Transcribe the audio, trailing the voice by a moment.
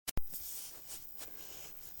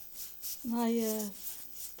My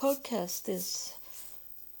podcast is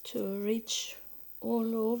to reach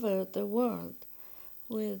all over the world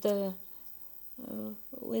with all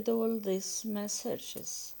these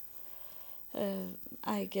messages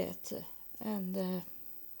I get and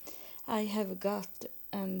I have got,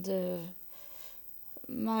 and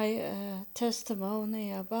my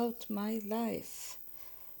testimony about my life.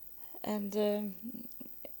 And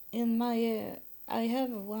in my I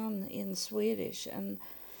have one in Swedish, and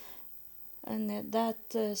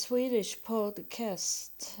that Swedish podcast,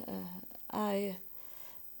 I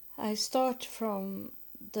start from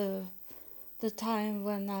the time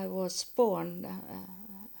when I was born,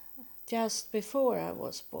 just before I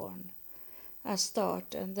was born. I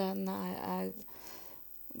start, and then I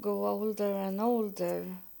go older and older,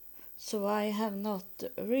 so I have not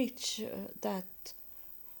reached that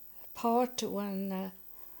part when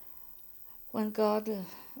God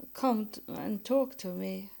come and talk to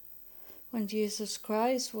me. When Jesus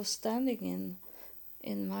Christ was standing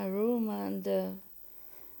in my room, and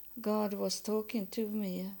God was talking to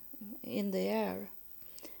me in the air,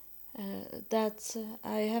 that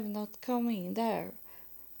I have not come in there,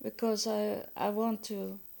 because I want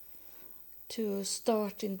to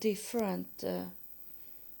start in different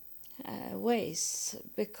ways,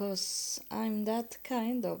 because I'm that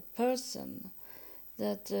kind of person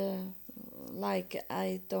that like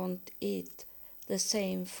I don't eat the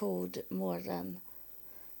same food more than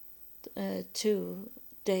 2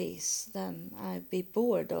 days, then I'd be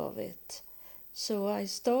bored of it. So I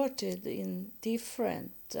started in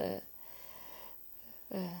different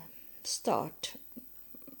start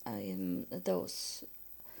in those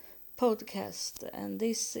podcasts, and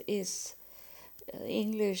this is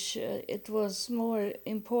English. It was more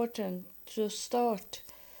important to start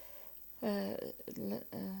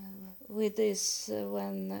with this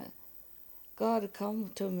when God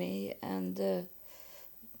come to me, and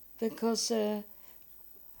because in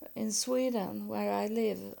Sweden, where I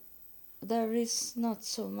live, there is not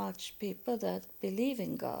so much people that believe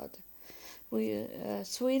in God.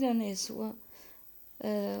 Sweden is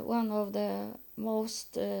one of the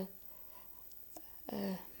most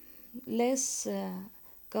less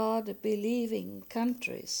God-believing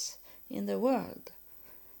countries in the world.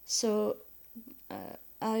 So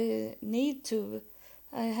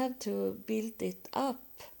I have to build it up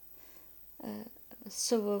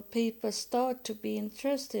so people start to be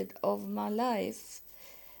interested of my life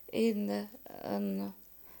in a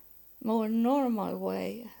more normal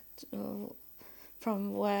way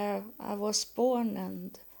from where I was born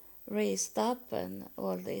and raised up and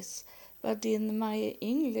all this. But in my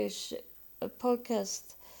English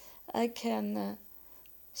podcast, I can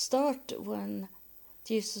start when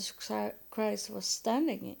Jesus Christ was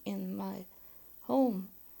standing in my home,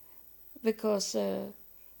 because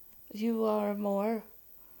you are more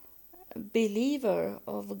believer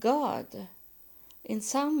of God, in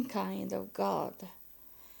some kind of God,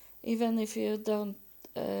 even if you don't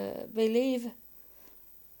believe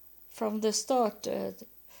from the start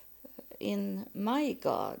in my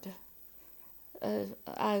God.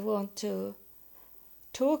 I want to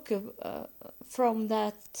talk from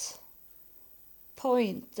that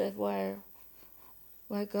point where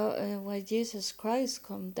Jesus Christ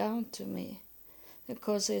come down to me,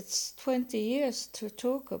 because it's 20 years to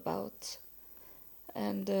talk about,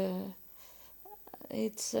 and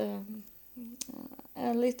it's a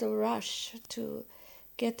little rush to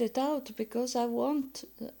get it out, because I want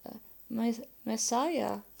my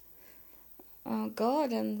Messiah,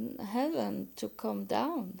 God and heaven, to come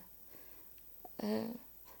down.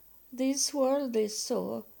 This world is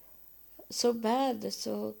so bad,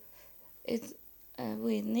 so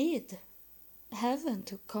we need heaven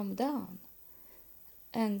to come down.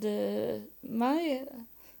 And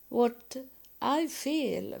what I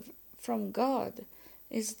feel from God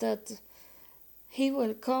is that He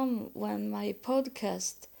will come when my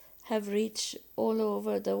podcast have reached all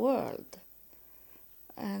over the world,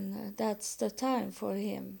 and that's the time for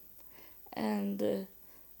Him. And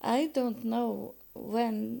I don't know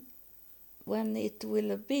when it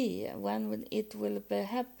will be, when it will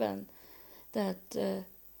happen, that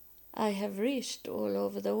I have reached all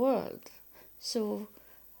over the world. So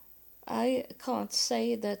I can't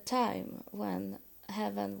say the time when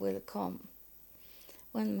heaven will come,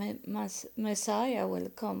 when Messiah will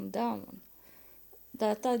come down.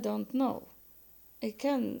 That I don't know. It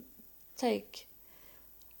can take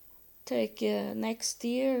next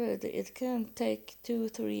year. It can take 2,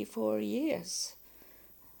 3, 4 years,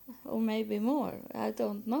 or maybe more. I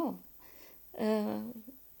don't know.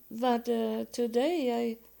 But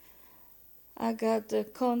today I got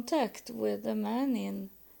contact with a man in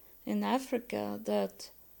in Africa that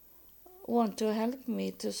want to help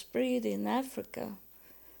me to spread in Africa.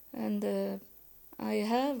 And I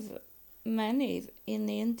have many in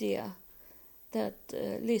India that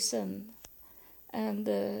listen. And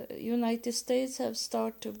the United States have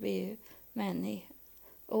started to be many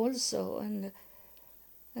also. And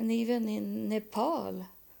even in Nepal,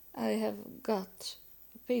 I have got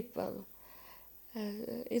people.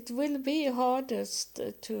 It will be hardest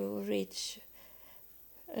to reach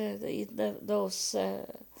those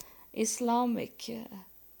Islamic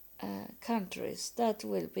countries. That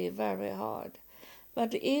will be very hard.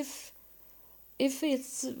 But if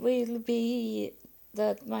it will be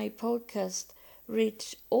that my podcast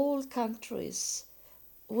reach all countries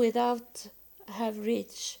without have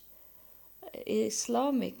reached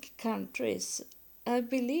Islamic countries, I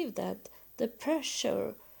believe that the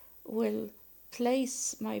pressure will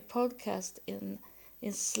place my podcast in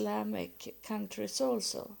Islamic countries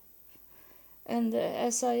also. And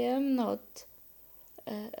as I am not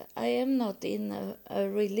in a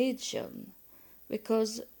religion,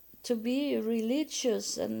 because to be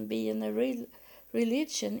religious and be in a real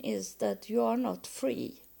religion is that you are not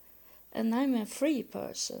free, and I'm a free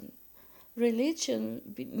person. Religion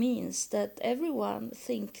means that everyone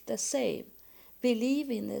think the same,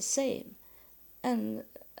 believe in the same, and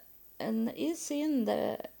is in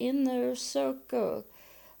the inner circle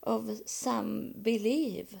of some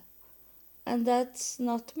belief, and that's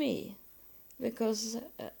not me, because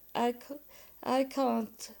I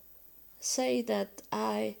can't say that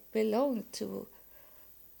I belong to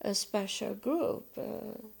a special group.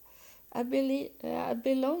 I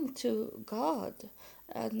belong to God,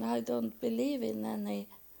 and I don't believe in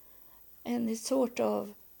any sort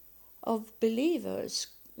of believers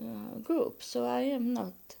group. So I am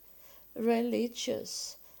not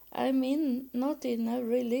religious. I'm not in a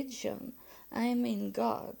religion. I'm in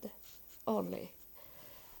God only.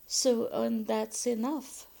 So, and that's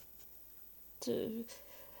enough.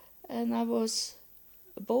 And I was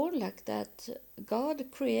born like that.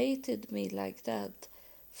 God created me like that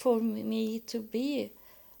for me to be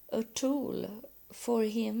a tool for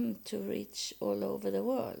Him to reach all over the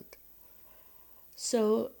world.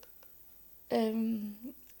 So I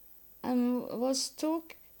was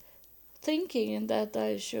thinking that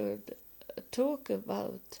I should talk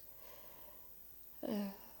about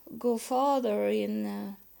go farther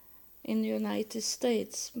in United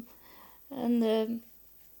States, and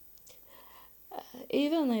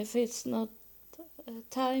even if it's not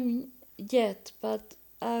time yet, but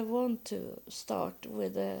I want to start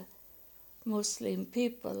with the Muslim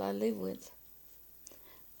people I live with.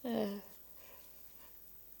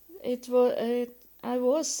 I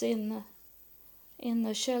was in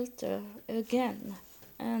a shelter again,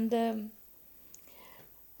 and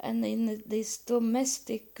in this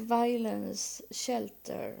domestic violence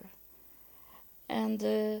shelter, and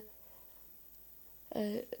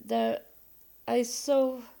there I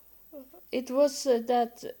saw it was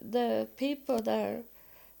that the people there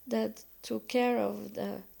that took care of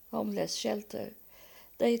the homeless shelter,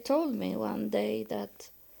 they told me one day that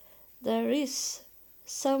there is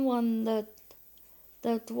someone that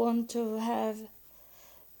want to have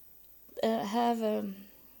a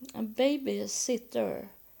babysitter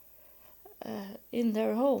in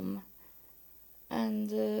their home,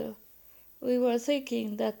 and we were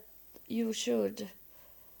thinking that you should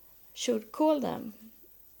call them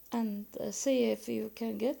and see if you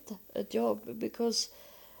can get a job, because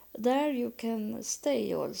there you can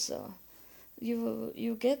stay also.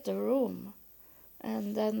 You get a room,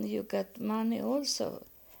 and then you get money also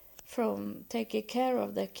from taking care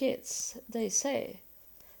of the kids, they say.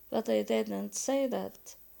 But they didn't say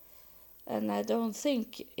that, and I don't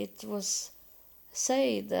think it was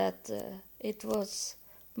said that it was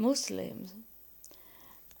Muslims,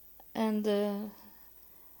 and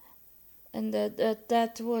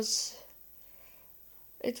that was,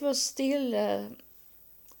 it was still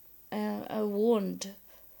a wound,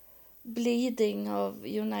 bleeding of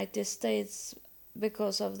United States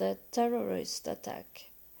because of the terrorist attack.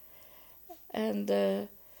 And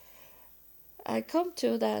I come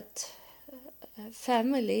to that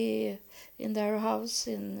family in their house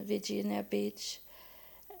in Virginia Beach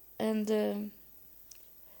and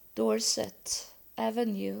Dorset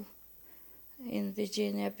Avenue in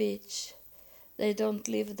Virginia Beach. They don't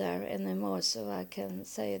live there anymore, so I can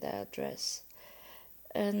say the address.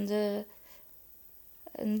 And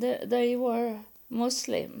they were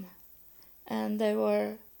Muslim, and they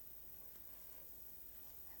were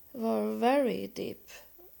very deep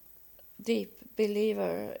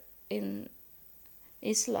believer in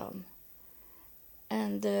Islam,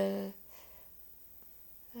 and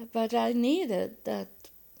but I needed that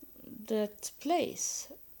place.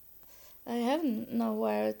 I haven't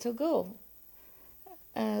nowhere to go.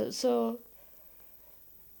 So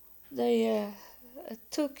they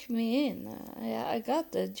took me in. I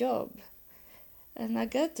got the job, and I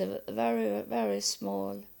got a very, very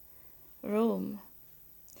small room,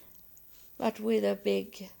 but with a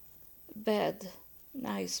big bed,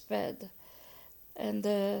 nice bed, and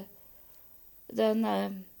then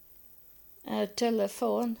a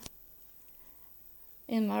telephone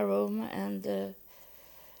in my room, and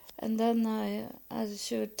then I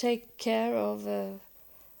should take care of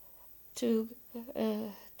two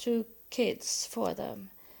kids for them.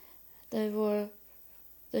 They were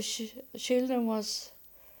the children was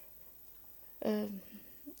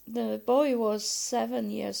the boy was 7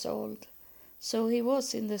 years old, so he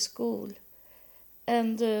was in the school,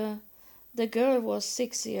 and the girl was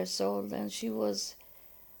 6 years old, and she was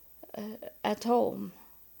at home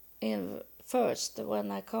in first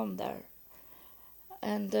when I come there,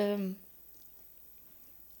 and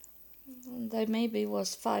they maybe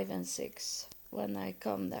was 5 and 6 when I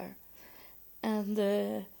come there, and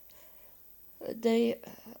they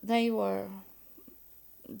were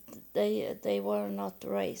not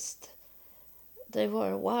raised. They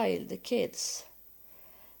were wild kids,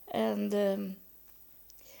 and the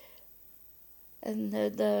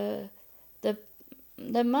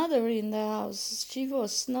mother in the house, she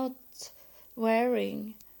was not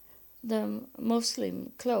wearing the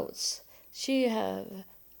Muslim clothes. She had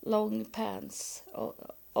long pants.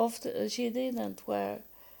 Often she didn't wear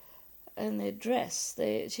any dress.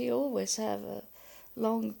 She always have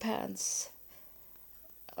long pants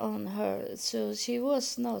on her, so she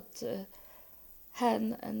was not had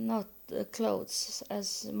not clothes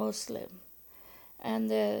as Muslim,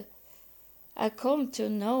 and I come to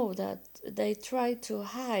know that they tried to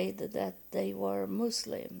hide that they were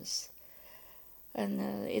Muslims, and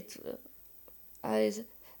I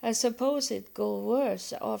suppose it go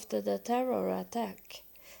worse after the terror attack,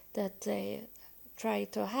 that they try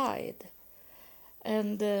to hide,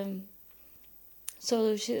 and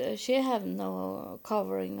so she have no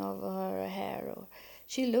covering of her hair, or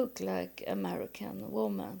she looked like American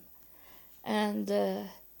woman, and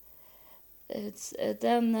it's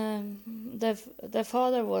then the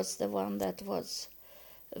father was the one that was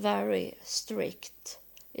very strict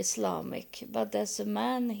Islamic, but as a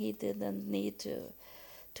man he didn't need to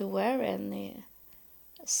wear any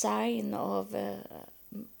sign of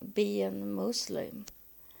being Muslim,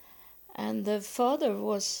 and the father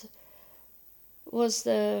was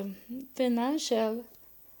the financial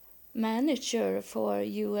manager for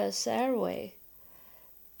U.S. Airway,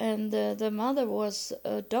 and the mother was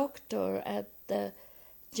a doctor at the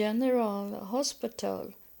General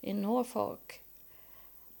Hospital in Norfolk.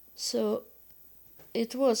 So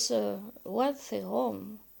it was a wealthy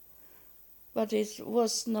home, but it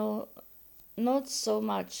was not so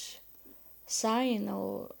much sign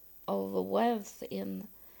of wealth in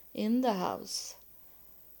the house.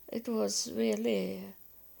 It was really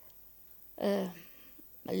a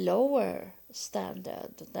lower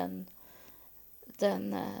standard than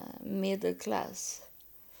middle class.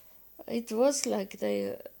 It was like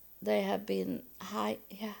they have been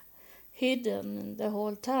hidden the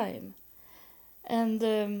whole time, and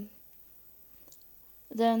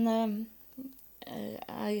then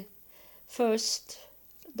I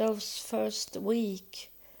those first week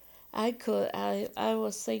I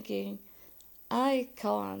was thinking I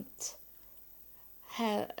can't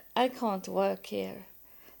work here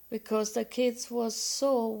because the kids was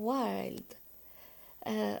so wild.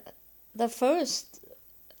 The first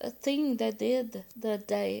thing they did that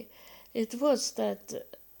day, it was that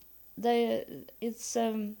it's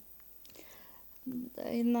in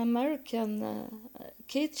American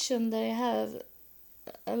kitchen they have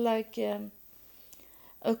like a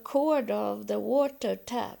cord of the water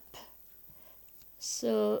tap,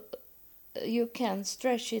 so you can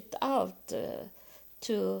stretch it out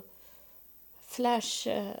to flash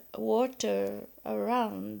water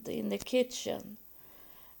around in the kitchen,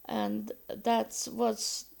 and that's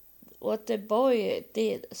what the boy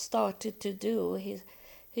started to do.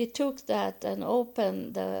 He took that and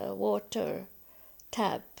opened the water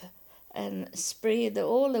tap and sprayed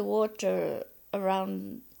all the water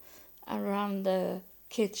around the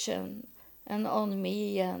kitchen and on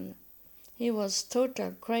me, and he was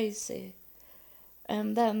total crazy.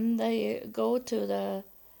 And then they go to the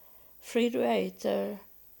refrigerator.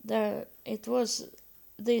 There it was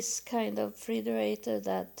this kind of refrigerator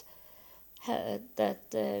that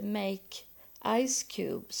make ice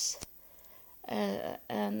cubes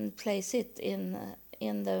and place it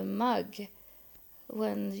in the mug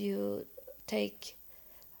when you take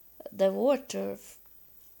the water,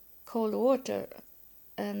 cold water,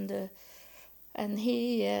 and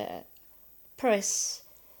he press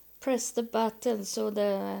the button so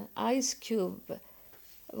the ice cube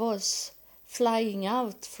was flying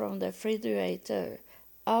out from the refrigerator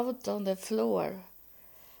out on the floor,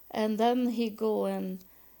 and then he go and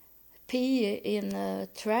pee in a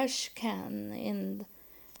trash can in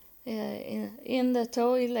the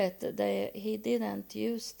toilet. He didn't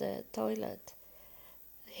use the toilet.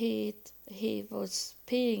 He was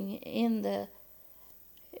peeing in the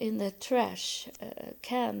trash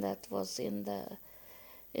can that was in the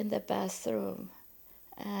bathroom,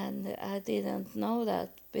 and I didn't know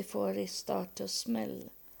that before it started to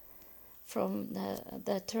smell from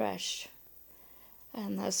the trash,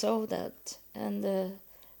 and I saw that, and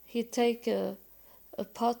he take a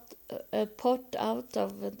pot out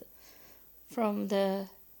of it from the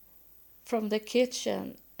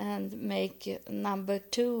kitchen and make number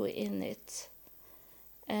 2 in it,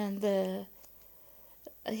 and they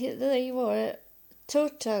were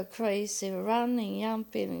total crazy, running,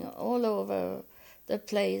 jumping all over the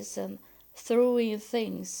place and throwing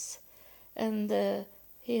things, and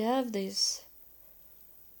he have this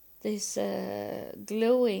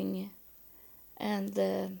glowing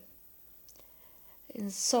and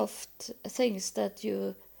soft things that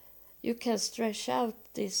you can stretch out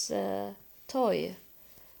this toy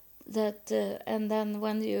that and then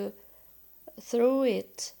when you throw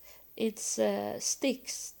it, it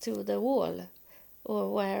sticks to the wall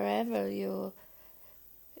or wherever you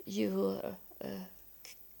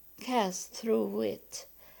cast through it,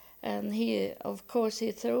 and he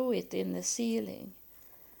threw it in the ceiling,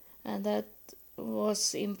 and that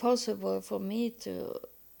was impossible for me to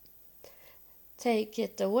take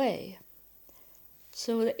it away.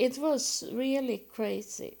 So it was really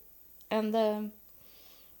crazy, and their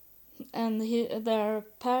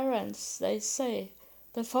parents, the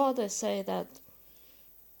father say that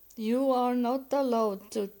you are not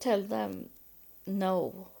allowed to tell them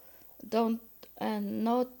no, don't, and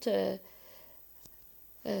not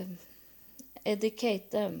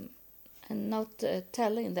educate them, and not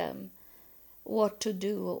telling them what to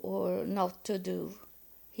do or not to do,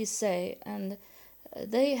 he say. And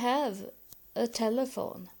they have a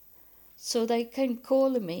telephone, so they can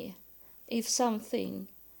call me if something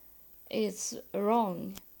is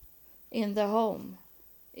wrong in the home.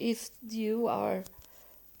 If you are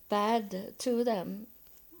bad to them,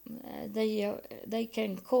 they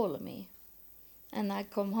can call me, and I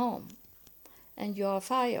come home, and you are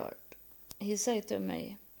fired, he said to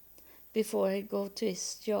me before he go to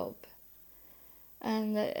his job.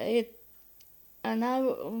 And I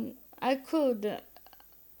could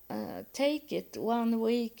take it 1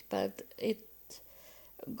 week, but it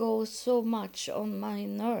goes so much on my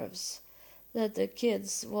nerves that the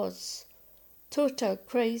kids was total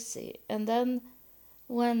crazy. And then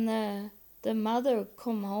when the mother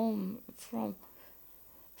come home from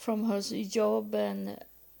her job, and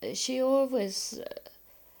she always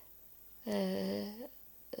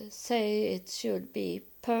say it should be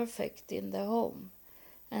perfect in the home,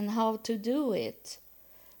 and how to do it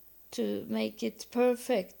to make it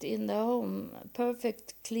perfect in the home,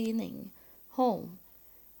 perfect cleaning home,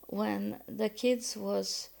 when the kids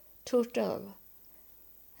was total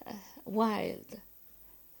wild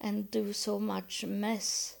and do so much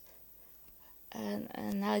mess,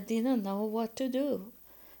 and I didn't know what to do.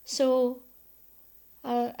 So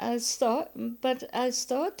I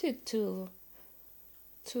started to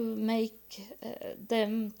make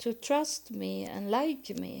them to trust me and like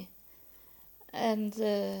me, and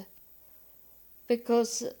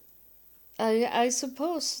because I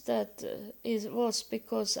suppose that it was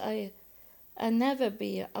because I never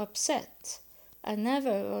be upset. I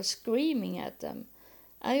never was screaming at them.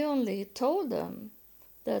 I only told them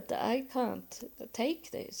that I can't take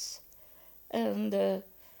this, and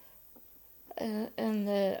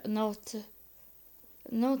not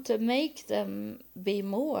to make them be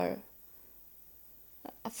more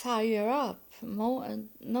fire up, more,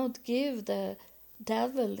 not give the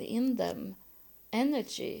devil in them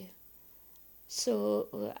energy.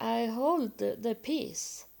 So I hold the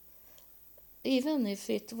peace, even if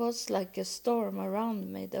it was like a storm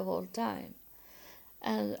around me the whole time.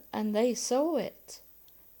 And they saw it.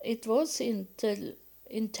 It was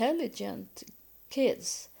intelligent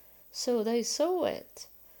kids, so they saw it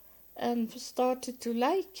and started to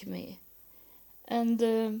like me. And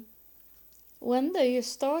when they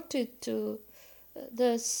started to,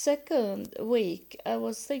 the second week, I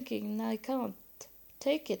was thinking I can't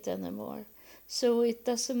take it anymore. So it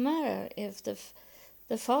doesn't matter if the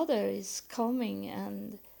the father is coming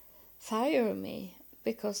and fire me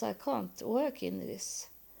because I can't work in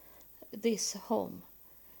this home.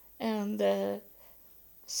 And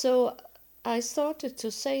so I started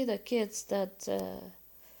to say to the kids that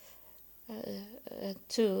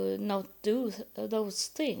to not do those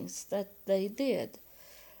things that they did,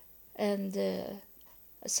 and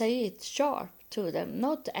say it sharp to them,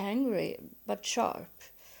 not angry but sharp.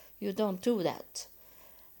 You don't do that.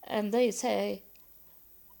 And they say,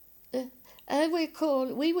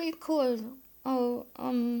 we will call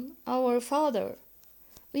our father.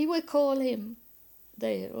 We will call him.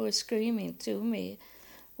 They were screaming to me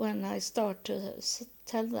when I start to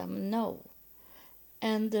tell them no.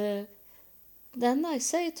 And then I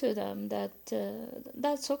say to them that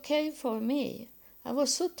that's okay for me. I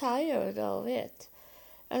was so tired of it.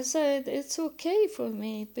 I said, it's okay for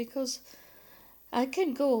me because I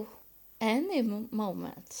can go any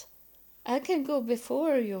moment. I can go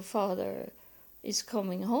before your father is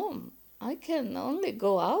coming home. I can only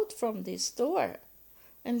go out from this door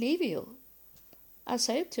and leave you. I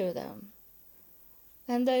said to them.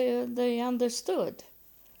 And they understood.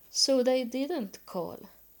 So they didn't call.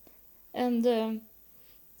 And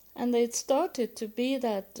it started to be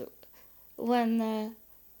that when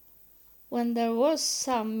there was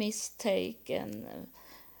some mistake and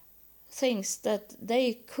things that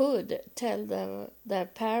they could tell their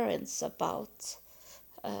parents about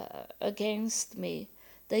against me,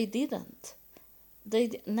 they didn't.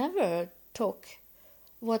 They never took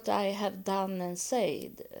what I have done and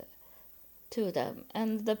said to them.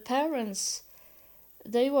 And the parents,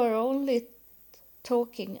 they were only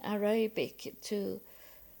talking Arabic to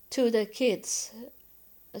the kids,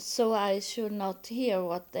 so I should not hear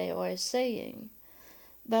what they were saying.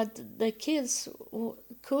 But the kids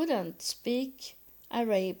couldn't speak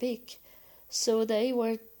Arabic, so they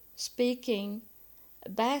were speaking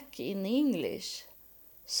back in English.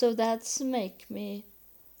 So that's make me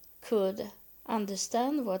could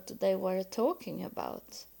understand what they were talking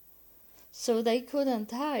about. So they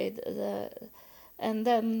couldn't hide. And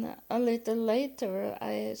then a little later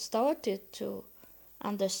I started to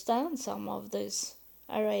understand some of these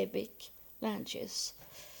Arabic languages.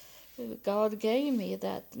 God gave me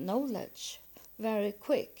that knowledge very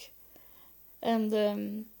quick.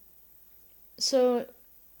 And so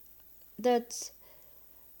that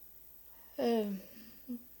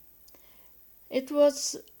it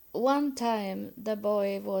was one time the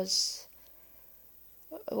boy was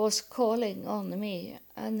calling on me,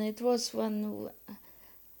 and it was when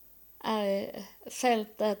I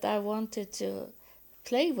felt that I wanted to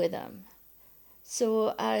play with them.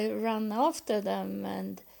 So I ran after them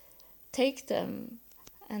and take them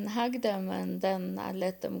and hug them, and then I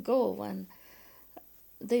let them go, and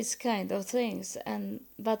these kind of things.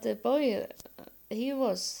 But the boy, he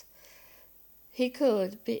was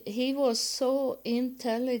so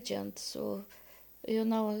intelligent. So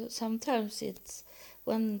sometimes it's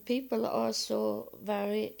when people are so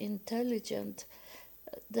very intelligent,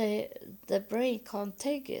 the brain can't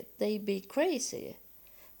take it. They be crazy,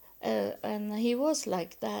 and he was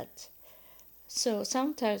like that. So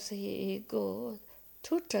sometimes he go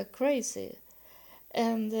total crazy,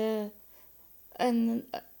 and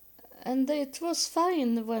it was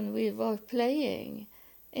fine when we were playing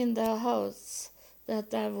in the house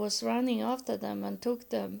that I was running after them and took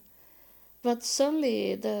them. But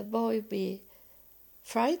suddenly the boy be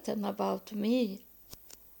frightened about me,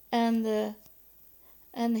 and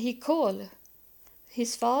he called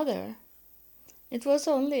his father. It was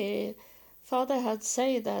only father had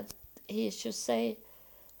said that he should say,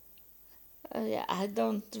 I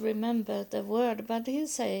don't remember the word, but he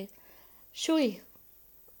say, shui,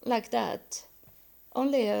 like that.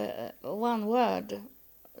 Only one word,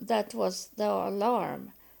 that was the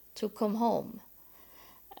alarm to come home.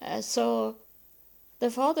 So the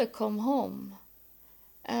father come home,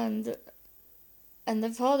 and the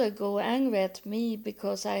father go angry at me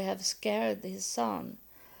because I have scared his son.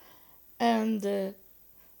 And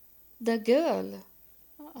the girl,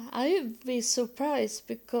 I'd be surprised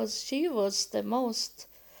because she was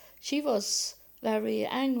very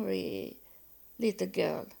angry little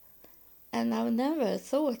girl, and I never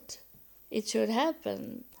thought it should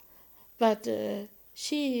happen. But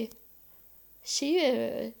she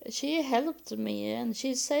helped me, and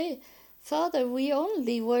she say, Father, we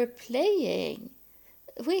only were playing.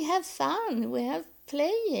 We have fun. We have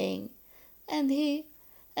playing, and he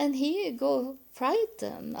go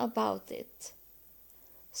frightened about it.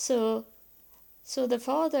 So the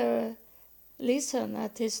father listened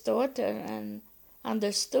at his daughter and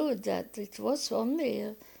understood that it was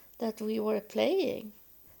only that we were playing,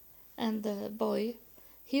 and the boy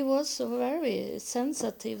he was very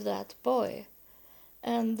sensitive, that boy,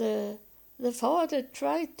 and the father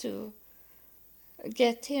tried to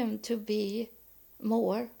get him to be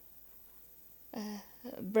more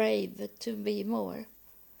brave, to be more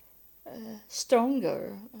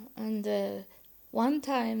stronger. And one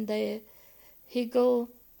time he go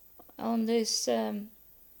on this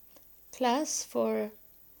class for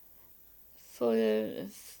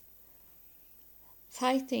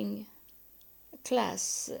fighting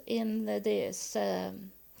class in this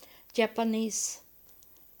Japanese,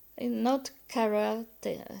 not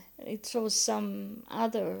karate. It was some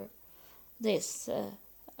other this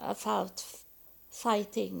about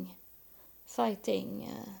fighting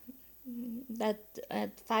that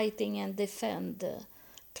fighting and defend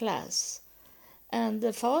class. And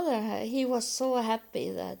the father, he was so happy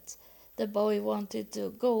that the boy wanted to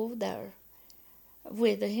go there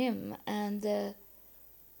with him, and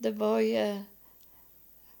the boy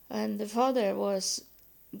and the father was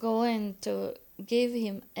going to give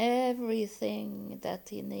him everything that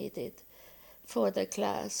he needed for the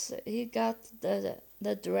class. He got the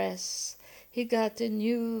dress, he got a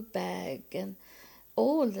new bag, and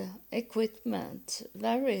all the equipment,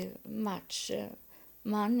 very much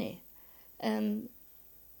money. And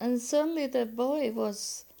suddenly the boy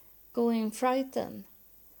was going frightened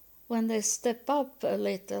when they step up a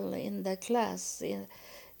little in the class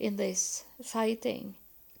in this fighting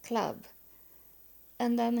club.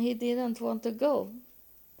 And then he didn't want to go.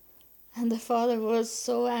 And the father was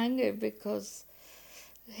so angry because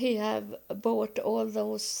he had bought all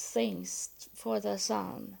those things for the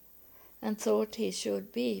son and thought he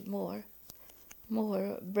should be more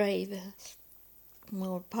brave,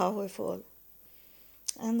 more powerful.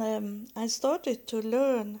 And I started to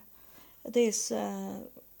learn this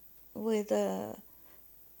with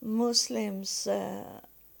Muslims.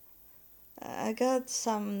 I got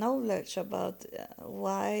some knowledge about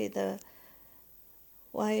why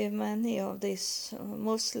many of these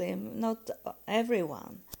Muslim, not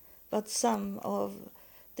everyone, but some of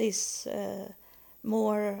these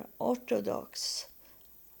more Orthodox,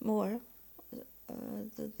 more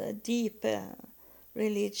the deep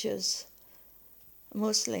religious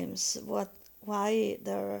Muslims, why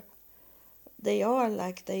they are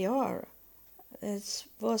like they are. It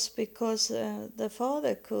was because the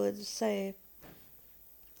father could say,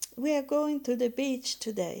 "We are going to the beach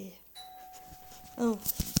today." Oh,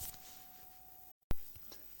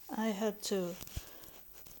 I had to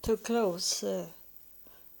close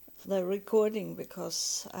the recording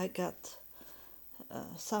because I got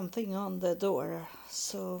something on the door.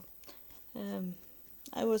 So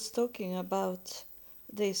I was talking about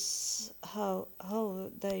this, how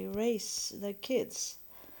they raise the kids,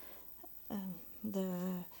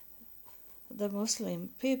 the Muslim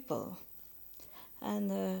people,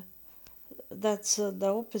 and that's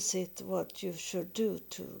the opposite what you should do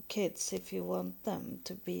to kids if you want them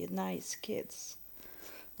to be nice kids.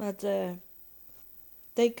 But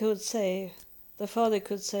they could say, the father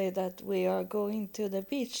could say that we are going to the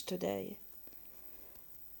beach today,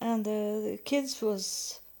 and the kids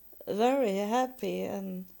was very happy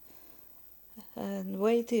and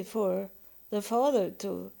waited for the father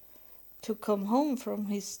to come home from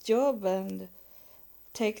his job and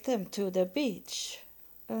take them to the beach.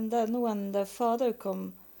 And then when the father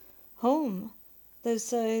come home, they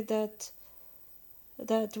say that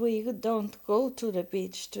we don't go to the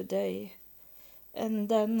beach today. And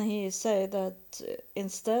then he said that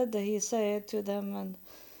instead he said to them,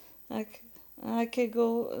 and I could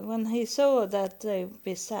go, when he saw that they'd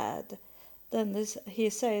be sad, then he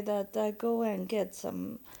said that I go and get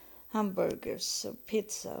some hamburgers or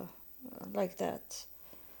pizza, like that.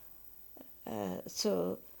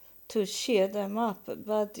 So to cheer them up.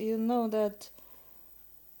 But you know that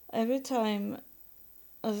every time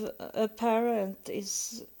a parent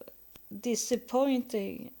is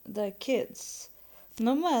disappointing their kids,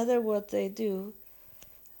 no matter what they do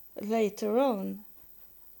later on,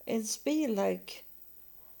 it's be like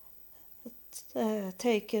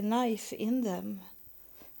take a knife in them.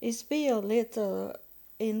 It's be a little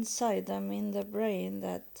inside them in the brain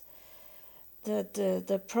that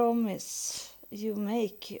the promise you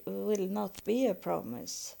make will not be a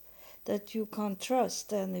promise, that you can't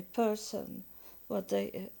trust any person, what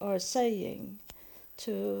they are saying,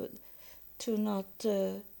 to not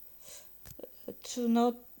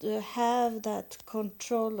have that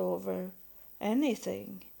control over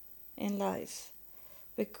anything in life,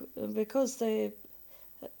 because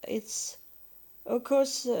it's of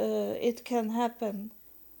course it can happen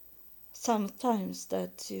sometimes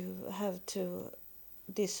that you have to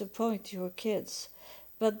disappoint your kids,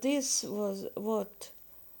 but this was what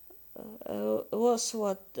was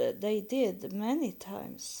what they did many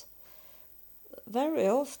times, very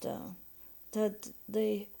often, that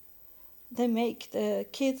they make the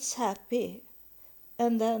kids happy,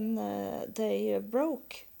 and then they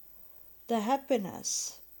broke the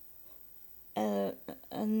happiness, and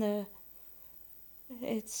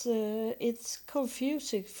it's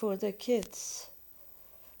confusing for the kids,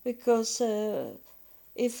 because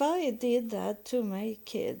if I did that to my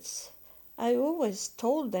kids, I always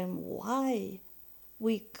told them why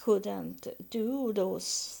we couldn't do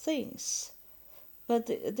those things. But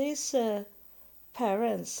these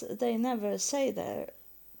parents, they never say that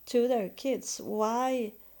to their kids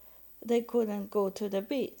why they couldn't go to the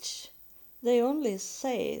beach. They only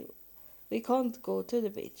say, we can't go to the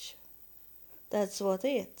beach. That's what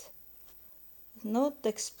it. Not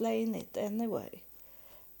explain it anyway.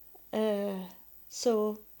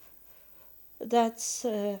 So that's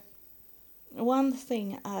one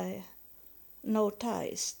thing I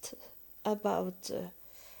noticed about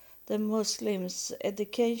the Muslims'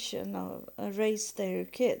 education of raise their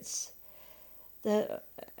kids.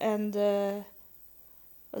 And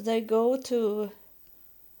they go to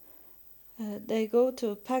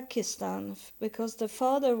Pakistan because the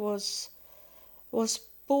father was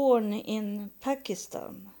born in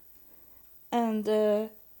Pakistan, and they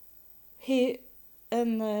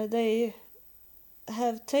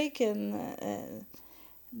have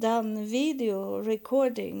done video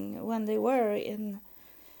recording when they were in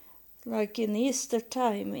Easter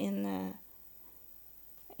time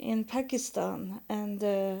in Pakistan, and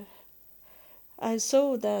I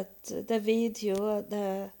saw that the video,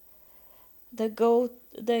 the goat,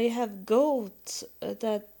 they have goats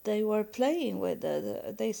that they were playing with,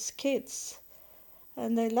 these kids,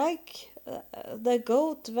 and they like the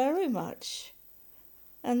goat very much,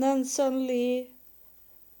 and then suddenly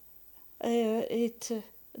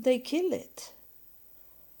they kill it.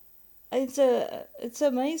 It's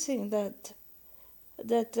amazing that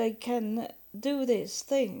they can do these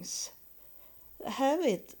things. Have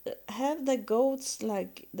the goats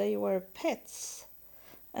like they were pets,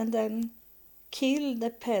 and then kill the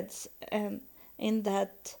pets, and in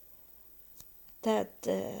that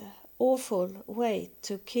awful way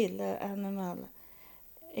to kill an animal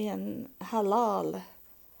in halal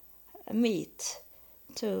meat,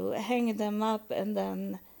 to hang them up and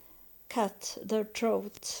then cut their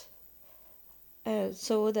throat,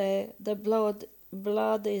 so the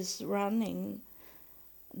blood is running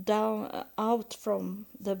down out from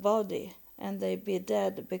the body, and they be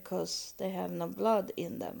dead because they have no blood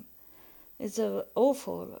in them. It's an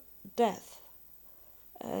awful death.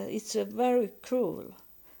 It's very cruel,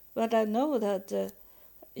 but I know that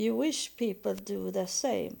Jewish people do the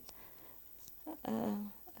same.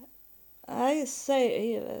 I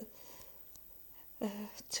say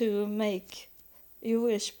to make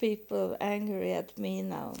Jewish people angry at me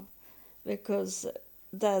now, because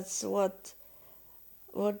that's what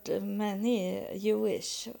many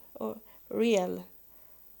Jewish or real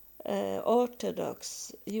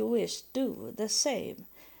Orthodox Jewish do the same,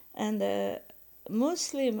 and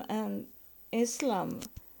Muslim and Islam,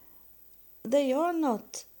 they are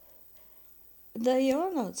not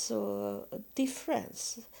so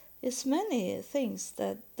different. It's many things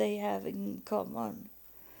that they have in common.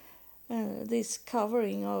 This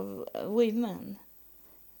covering of women,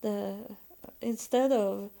 instead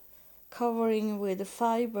of covering with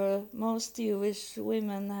fiber, most Jewish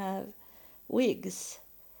women have wigs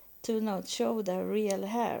to not show their real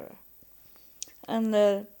hair, and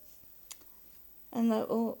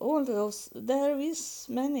all those, there is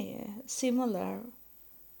many similar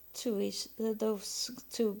to those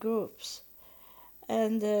two groups,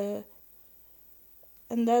 and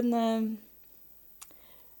then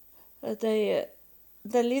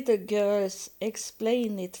the little girls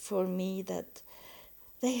explain it for me that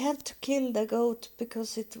they have to kill the goat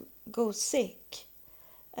because it goes sick,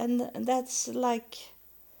 and that's like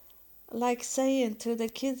saying to the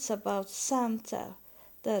kids about Santa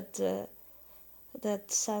that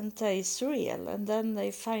Santa is real, and then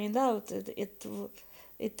they find out that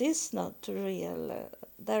it is not real.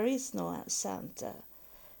 There is no Santa,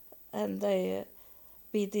 and they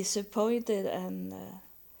be disappointed and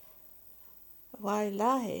why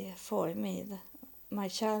lie for me my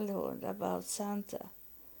childhood about Santa.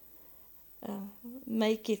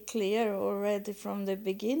 Make it clear already from the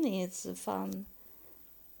beginning. It's a fun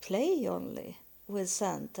play only with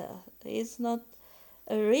Santa. It's not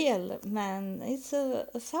a real man. It's a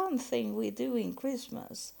fun thing we do in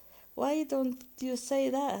Christmas. Why don't you say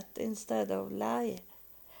that instead of lie?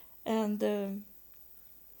 And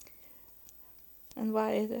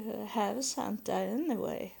why have Santa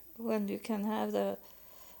anyway? when you can have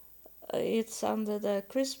it's under the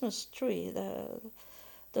Christmas tree,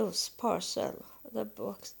 those parcel, the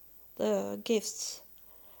box, the gifts.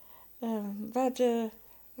 But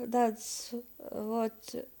that's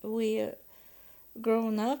what we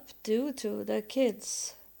grown up do to the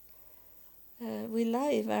kids. We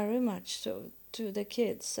lie very much to the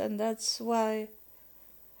kids, and that's why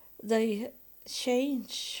they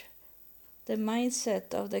change the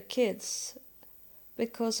mindset of the kids,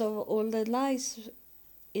 because of all the lies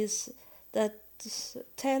is that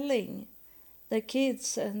telling the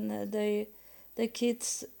kids, and the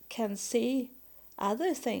kids can see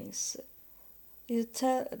other things. You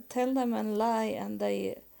tell them a lie and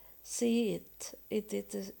they see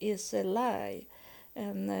it is a lie,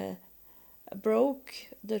 and broke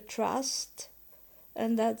the trust.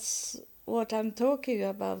 And that's what I'm talking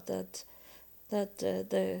about, that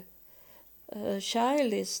the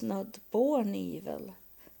child is not born evil.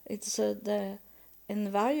 It's the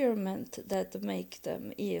environment that make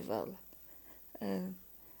them evil.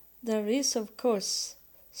 There is, of course,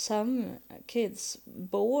 some kids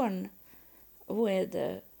born with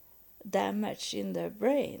damage in their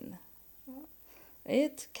brain.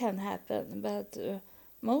 It can happen, but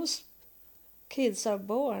most kids are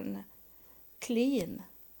born clean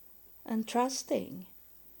and trusting.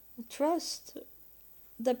 Trust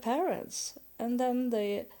the parents, and then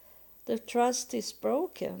the trust is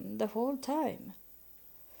broken the whole time.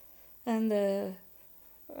 And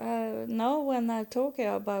now when I'm talking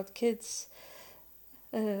about kids,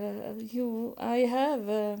 I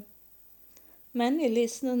have many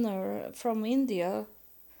listeners from India,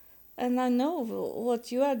 and I know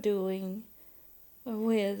what you are doing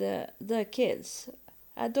with the kids.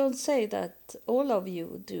 I don't say that all of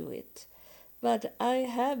you do it, but I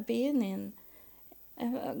have been in.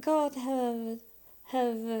 God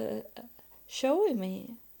have shown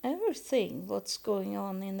me everything what's going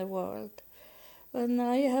on in the world. And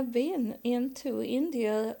I have been into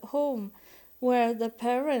India home where the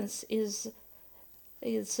parents is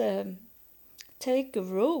take a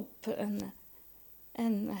rope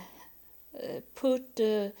and put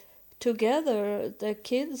together the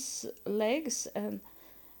kids' legs and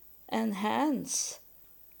hands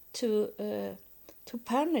to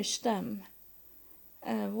punish them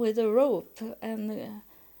with a rope, and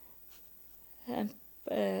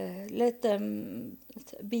let them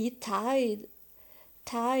be tied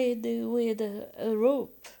with a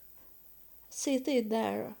rope, sitting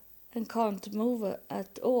there and can't move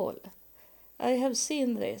at all. I have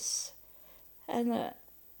seen this, and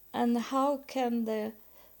how can the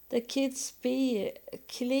kids be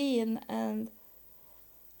clean and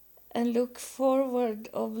look forward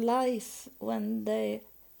of life when they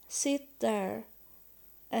sit there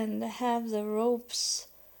and have the ropes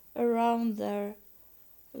around their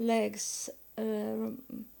legs and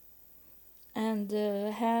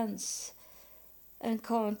hands and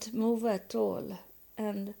can't move at all,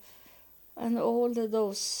 and all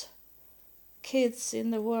those kids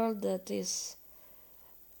in the world that is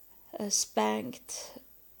spanked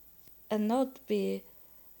and not be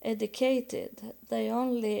educated. They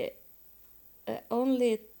only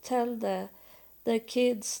tell the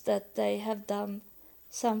kids that they have done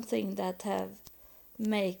something that have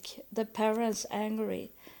make the parents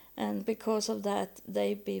angry, and because of that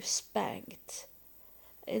they be spanked,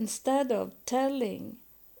 instead of telling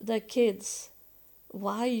the kids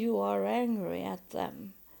why you are angry at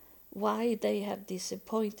them, why they have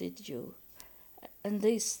disappointed you, and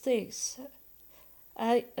these things.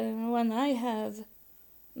 When I have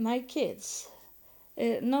my kids,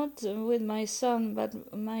 not with my son,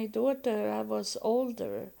 but my daughter, I was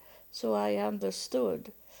older, so I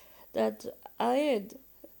understood that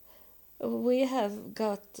we have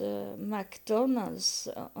got McDonald's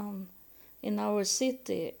in our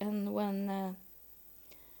city, and when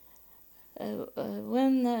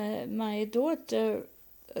my daughter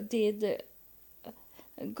did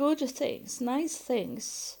good things, nice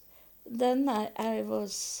things, then I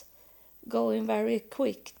was going very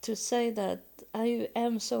quick to say that I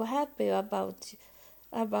am so happy about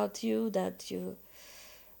you that you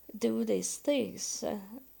do these things.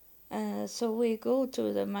 So we go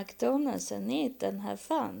to the McDonald's and eat and have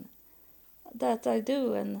fun. That I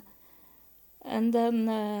do, and then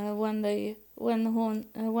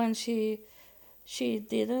when she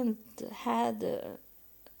didn't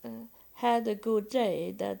had a good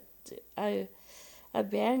day, that I'd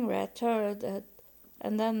be angry at her, that,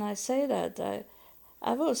 and then I say that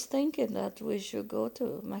I was thinking that we should go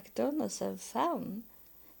to McDonald's and fun,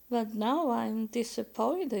 but now I'm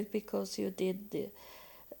disappointed because you did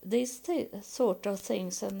these sort of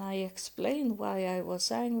things, and I explained why I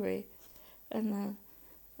was angry, and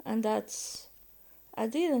that's, I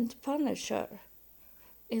didn't punish her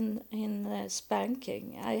in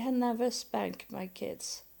spanking. I had never spanked my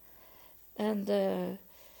kids, and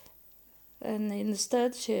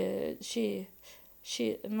instead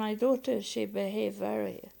my daughter, she behaved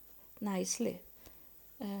very nicely.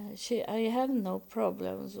 I have no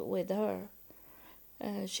problems with her.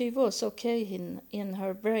 She was okay in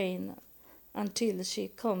her brain until she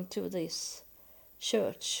come to this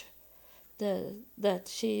church that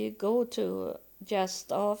she go to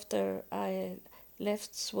just after I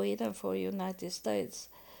left Sweden for United States.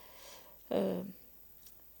 The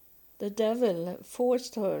devil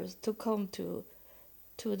forced her to come to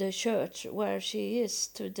the church where she is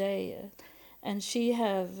today, and she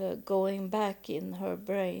have going back in her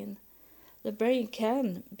brain. The brain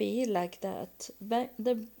can be like that.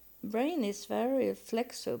 The brain is very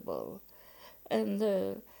flexible, and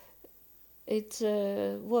it's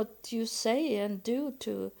what you say and do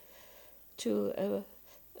to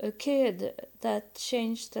a kid that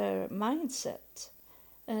changed their mindset,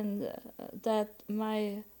 and that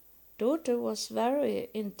my daughter was very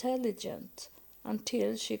intelligent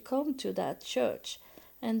until she come to that church,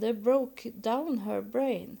 and they broke down her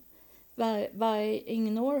brain by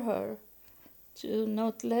ignore her, to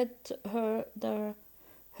not let her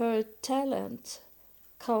talent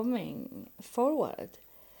coming forward,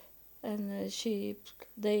 and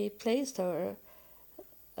they placed her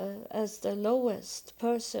as the lowest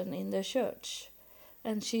person in the church,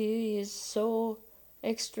 and she is so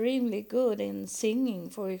extremely good in singing,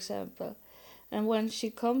 for example. And when she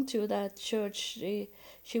come to that church,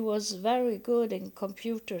 she was very good in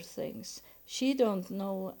computer things. She don't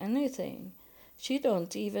know anything. She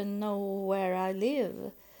don't even know where I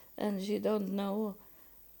live, and she don't know.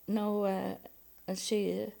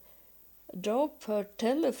 She drop her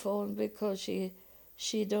telephone because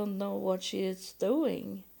she don't know what she is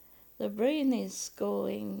doing. The brain is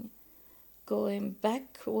going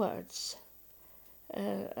backwards,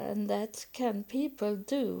 and that can people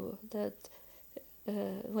do. That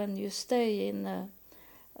when you stay in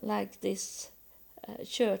like this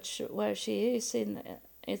church where she is in,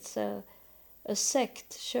 it's a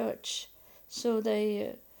sect church, so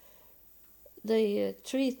they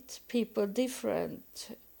treat people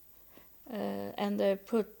different, and they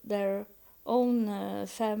put their own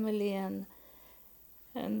family and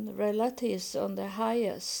relatives on the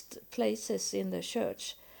highest places in the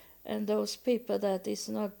church, and those people that is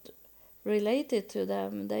not related to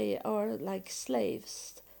them, they are like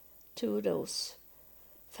slaves to those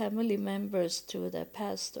family members, to the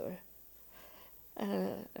pastor.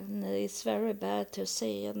 And it's very bad to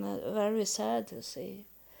see, and very sad to see.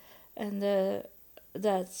 And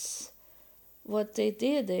that's what they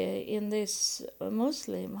did in this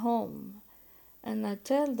Muslim home. And I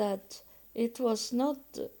tell that it was not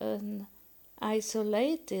an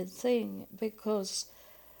isolated thing, because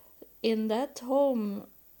in that home,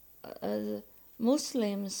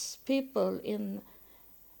 Muslims, people in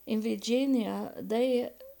Virginia,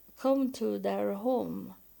 they come to their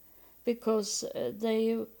home because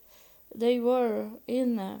they were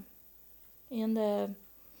in the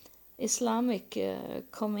Islamic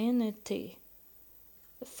community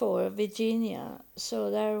for Virginia, so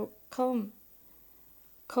there come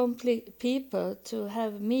complete people to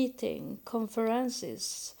have meeting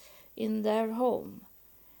conferences in their home.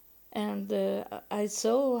 And I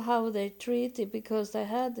saw how they treated, because they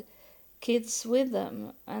had kids with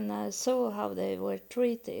them, and I saw how they were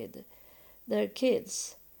treated, their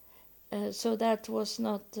kids. So that was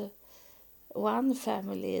not one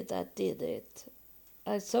family that did it.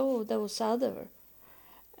 I saw those other,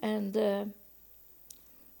 and the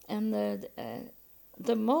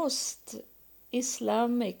most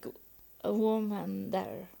Islamic woman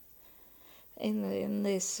there in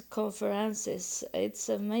these conferences. It's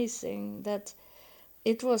amazing that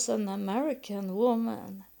it was an American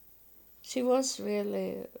woman. She was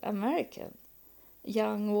really American,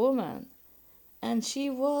 young woman, and she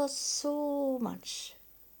was so much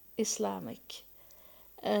Islamic,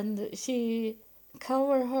 and she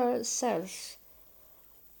covered herself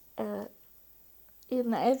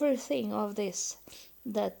in everything of this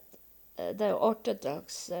that the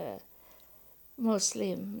Orthodox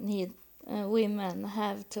Muslim women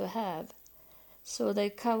have to have. So they're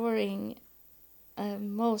covering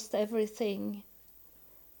most everything,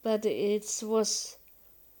 but it was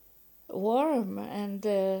warm, and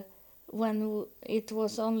when it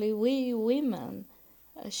was only we women,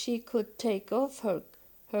 she could take off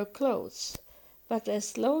her clothes. But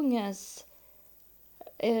as long as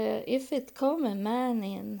if it come a man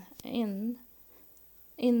in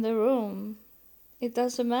the room, it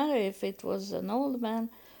doesn't matter if it was an old man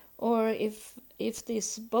or if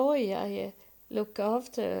this boy I look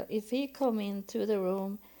after, if he come into the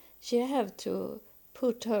room, she have to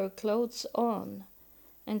put her clothes on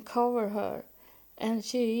and cover her, and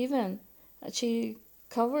she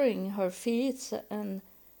covering her feet, and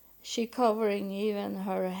she covering even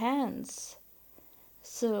her hands,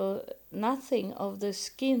 so nothing of the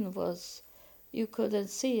skin was, you couldn't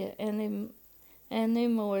see any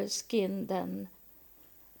more skin than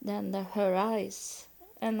her eyes.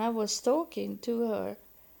 And I was talking to her,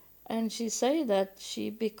 and she said that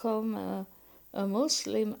she became a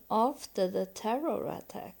Muslim after the terror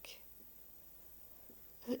attack.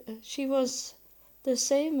 She was the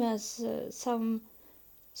same as some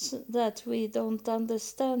that we don't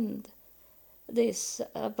understand this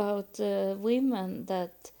about women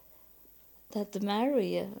that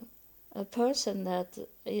marry a person that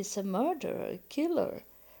is a murderer, a killer,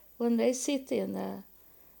 when they sit in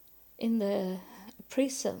the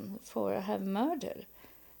prison for have murdered.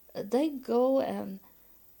 They go and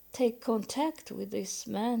take contact with this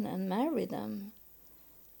man and marry them.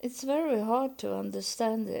 It's very hard to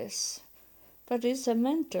understand this, but it's a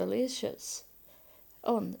mental issues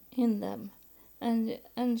in them, and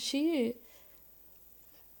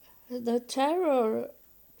the terror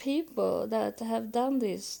people that have done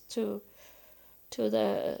this to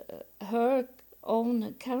her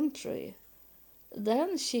own country,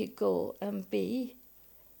 then she go and be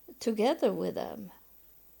together with them.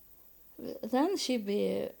 Then she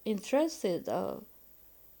be interested of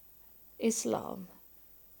Islam.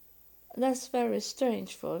 That's very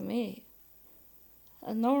strange for me.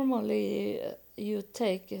 Normally you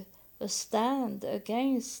take a stand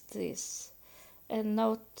against this and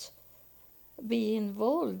not be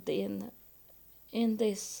involved in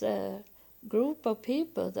this group of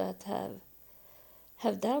people that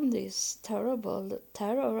have done this terrible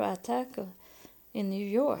terror attack in New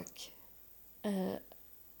York.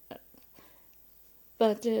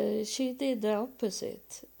 But she did the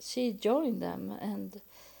opposite. She joined them and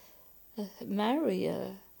married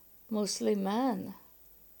a Muslim man.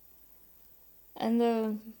 And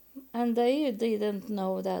they didn't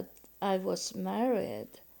know that I was married.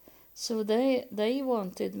 So they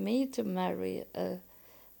wanted me to marry a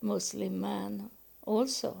Muslim man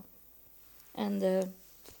also. And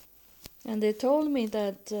they told me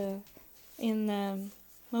that in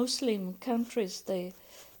Muslim countries they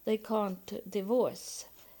can't divorce.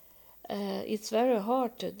 It's very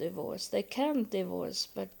hard to divorce. They can divorce,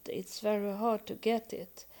 but it's very hard to get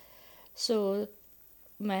it. So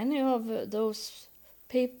many of those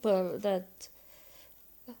people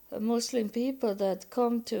Muslim people that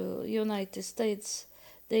come to United States,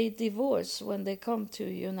 they divorce when they come to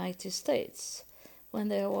United States, when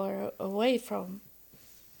they were away from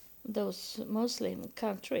those Muslim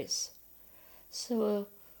countries. So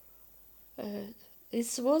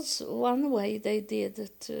it was one way they did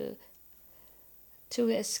to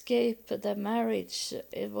escape the marriage.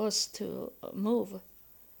 It was to move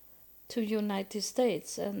to United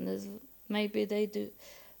States, and maybe they do,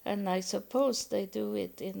 and I suppose they do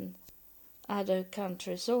it in other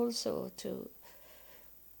countries also,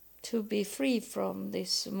 to be free from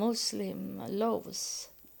these Muslim laws,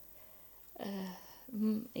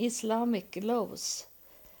 Islamic laws,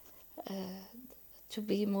 to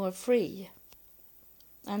be more free.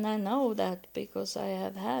 And I know that because I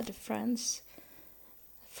have had friends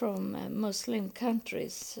from Muslim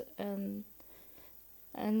countries, and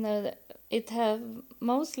it have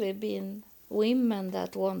mostly been women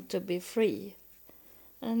that want to be free.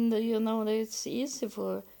 And it's easy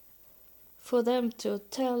for them to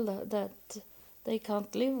tell that they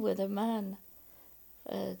can't live with a man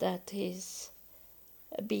that is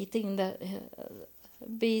beating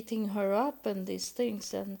her up and these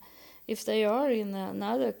things. And if they are in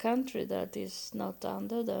another country that is not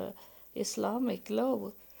under the Islamic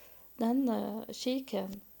law, then she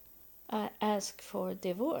can ask for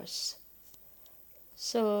divorce.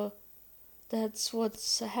 So that's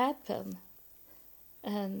what's happened.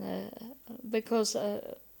 And because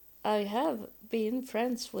I have been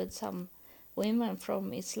friends with some women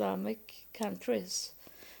from Islamic countries,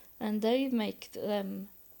 and they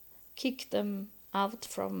kick them out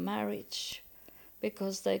from marriage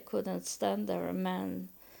because they couldn't stand their man,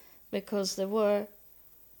 because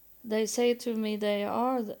they say to me they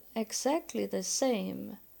are exactly the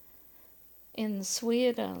same in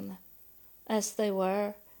Sweden as they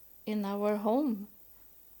were in our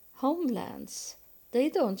homelands. They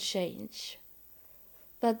don't change.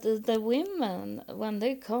 But the women, when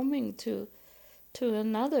they're coming to to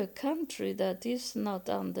another country that is not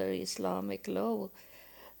under Islamic law,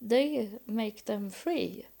 they make them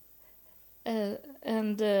free.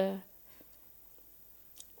 And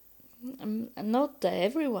not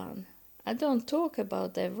everyone. I don't talk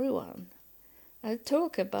about everyone. I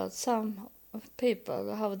talk about some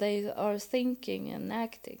people, how they are thinking and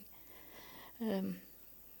acting.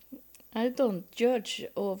 I don't judge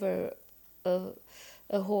over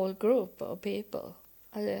a whole group of people.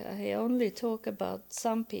 I only talk about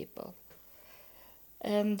some people.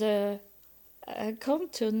 And I come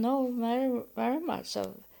to know very, very much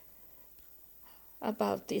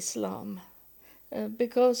about Islam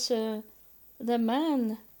because the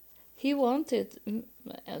man, he wanted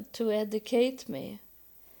to educate me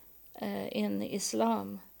in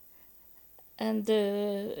Islam, and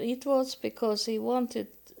it was because he wanted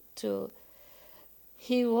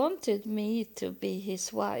me to be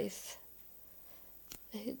his wife.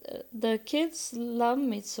 The kids love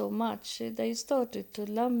me so much. They started to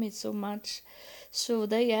love me so much, so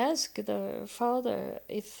they asked their father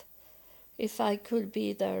if I could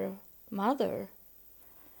be their mother,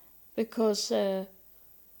 because the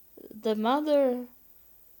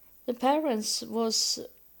parents was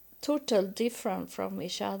total different from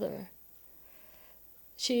each other.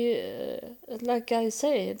 She, like I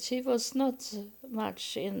said, she was not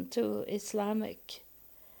much into Islamic.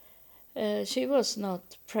 She was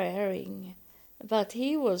not praying, but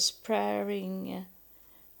he was praying,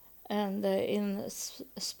 and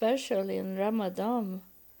especially in Ramadan,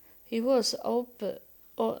 he was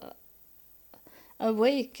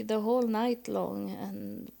awake the whole night long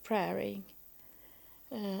and praying.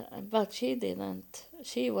 But she didn't.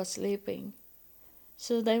 She was sleeping.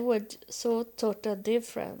 So they were so totally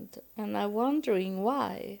different, and I'm wondering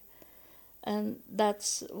why. And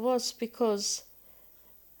that was because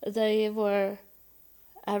they were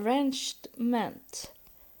arrangement.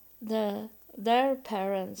 Their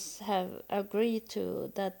parents have agreed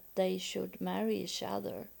to that they should marry each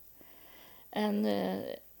other, and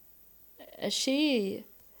the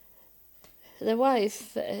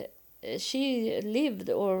wife, she lived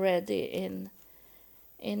already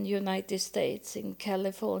in United States, in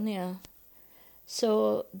California,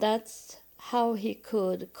 so that's how he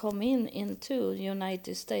could come into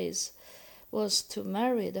United States, was to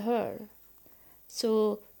marry her.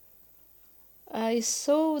 So I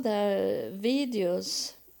saw the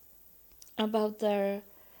videos about their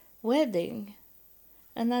wedding,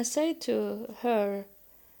 and I say to her,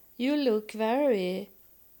 "You look very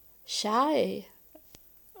shy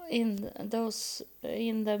in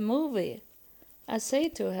the movie." I say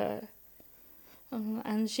to her,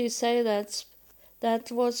 and she say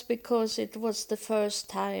that was because it was the first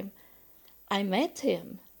time I met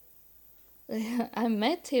him. I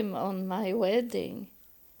met him on my wedding,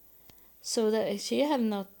 so that she have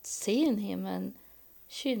not seen him, and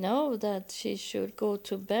she know that she should go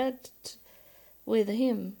to bed with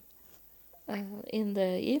him in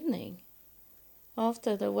the evening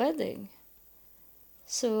after the wedding.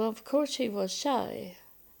 So of course she was shy,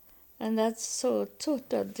 and that's so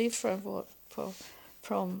totally different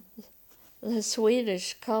from the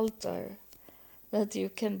Swedish culture that you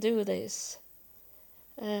can do this.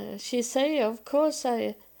 She say, of course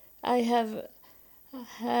I have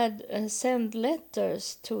had sent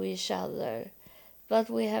letters to each other, but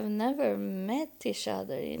we have never met each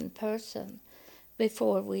other in person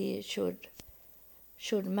before we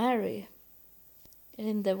should marry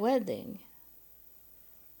in the wedding.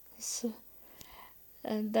 So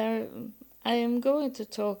there, I am going to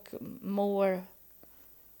talk more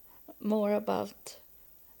about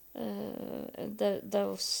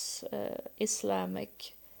those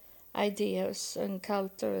Islamic ideas and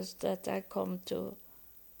cultures that I come to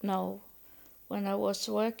know when I was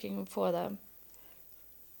working for them.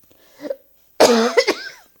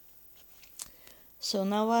 So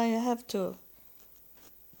now I have to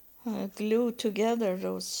glue together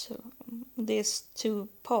these two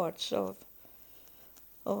parts of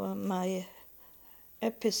my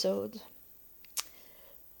episode,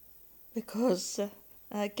 because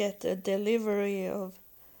I get a delivery of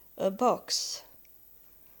a box.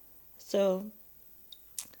 So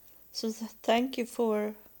thank you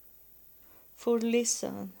for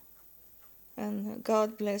listening, and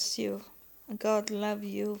God bless you, and God love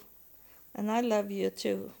you, and I love you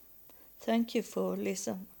too. Thank you for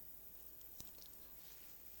listening.